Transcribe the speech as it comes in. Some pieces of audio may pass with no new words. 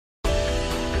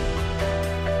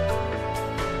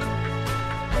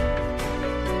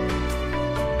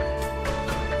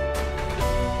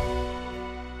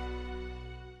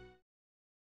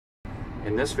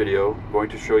In this video, I'm going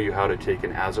to show you how to take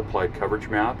an as-applied coverage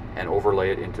map and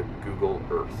overlay it into Google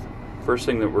Earth. First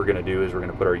thing that we're going to do is we're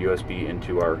going to put our USB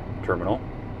into our terminal.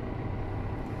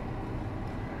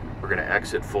 We're going to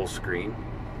exit full screen.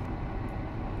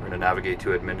 We're going to navigate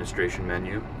to Administration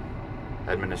menu,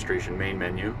 Administration main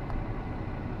menu,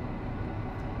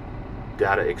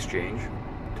 Data Exchange.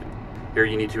 Here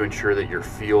you need to ensure that your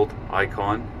field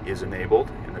icon is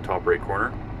enabled in the top right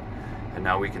corner. And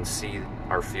now we can see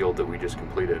our field that we just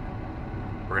completed.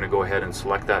 We're going to go ahead and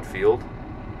select that field,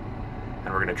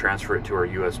 and we're going to transfer it to our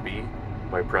USB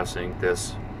by pressing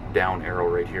this down arrow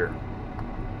right here.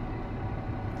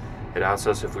 It asks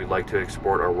us if we'd like to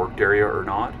export our worked area or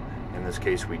not. In this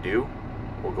case we do.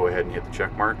 We'll go ahead and hit the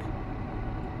check mark.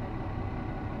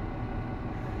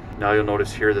 Now you'll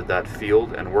notice here that that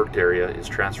field and worked area is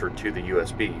transferred to the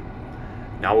USB.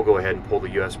 Now we'll go ahead and pull the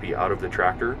USB out of the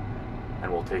tractor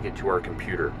and we'll take it to our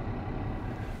computer.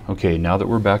 Okay, now that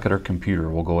we're back at our computer,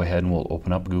 we'll go ahead and we'll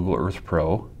open up Google Earth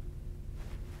Pro.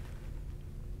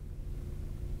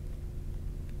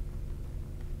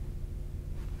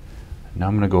 Now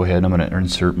I'm going to go ahead and I'm going to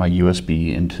insert my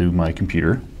USB into my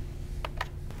computer.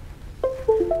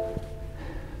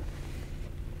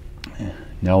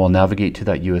 Now I'll navigate to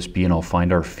that USB and I'll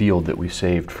find our field that we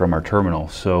saved from our terminal.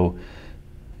 So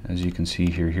as you can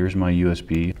see here, here's my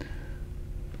USB.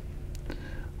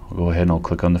 I'll go ahead and I'll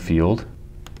click on the field.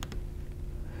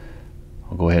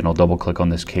 I'll go ahead and I'll double click on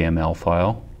this KML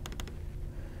file.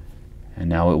 And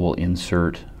now it will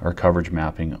insert our coverage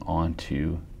mapping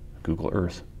onto Google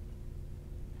Earth.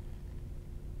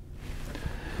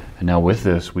 And now with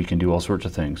this we can do all sorts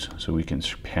of things. So we can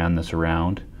pan this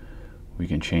around. We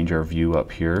can change our view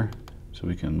up here. So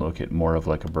we can look at more of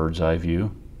like a bird's eye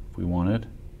view if we wanted.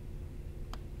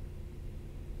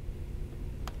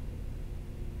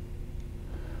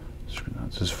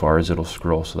 That's as far as it'll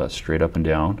scroll, so that's straight up and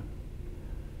down.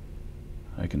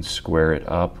 I can square it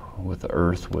up with the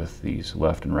Earth with these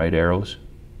left and right arrows.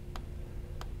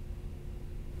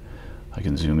 I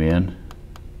can zoom in.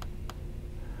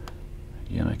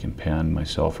 Again, I can pan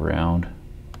myself around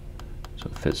so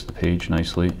it fits the page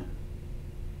nicely. And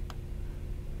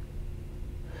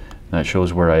that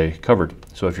shows where I covered.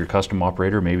 So if you're a custom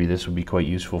operator, maybe this would be quite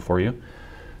useful for you.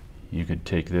 You could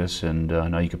take this and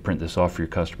now you could print this off for your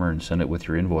customer and send it with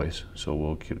your invoice. So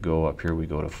we'll go up here, we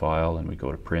go to File and we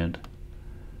go to Print.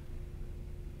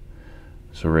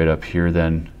 So right up here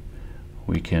then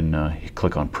we can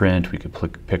click on Print, we could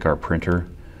pick our printer,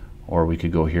 or we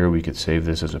could go here, we could save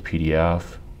this as a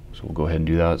PDF. So we'll go ahead and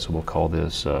do that. So we'll call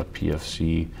this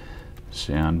PFC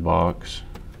Sandbox.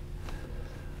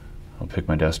 I'll pick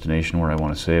my destination where I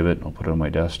want to save it. I'll put it on my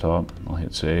desktop. I'll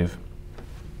hit Save.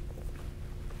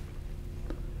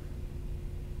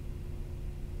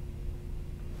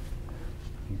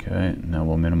 Okay, now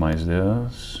we'll minimize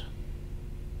this,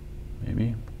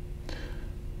 maybe. And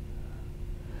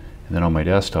then on my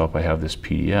desktop I have this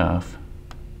PDF.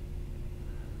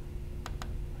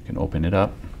 I can open it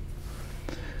up.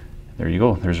 There you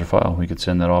go, there's our file. We could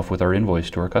send that off with our invoice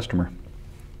to our customer.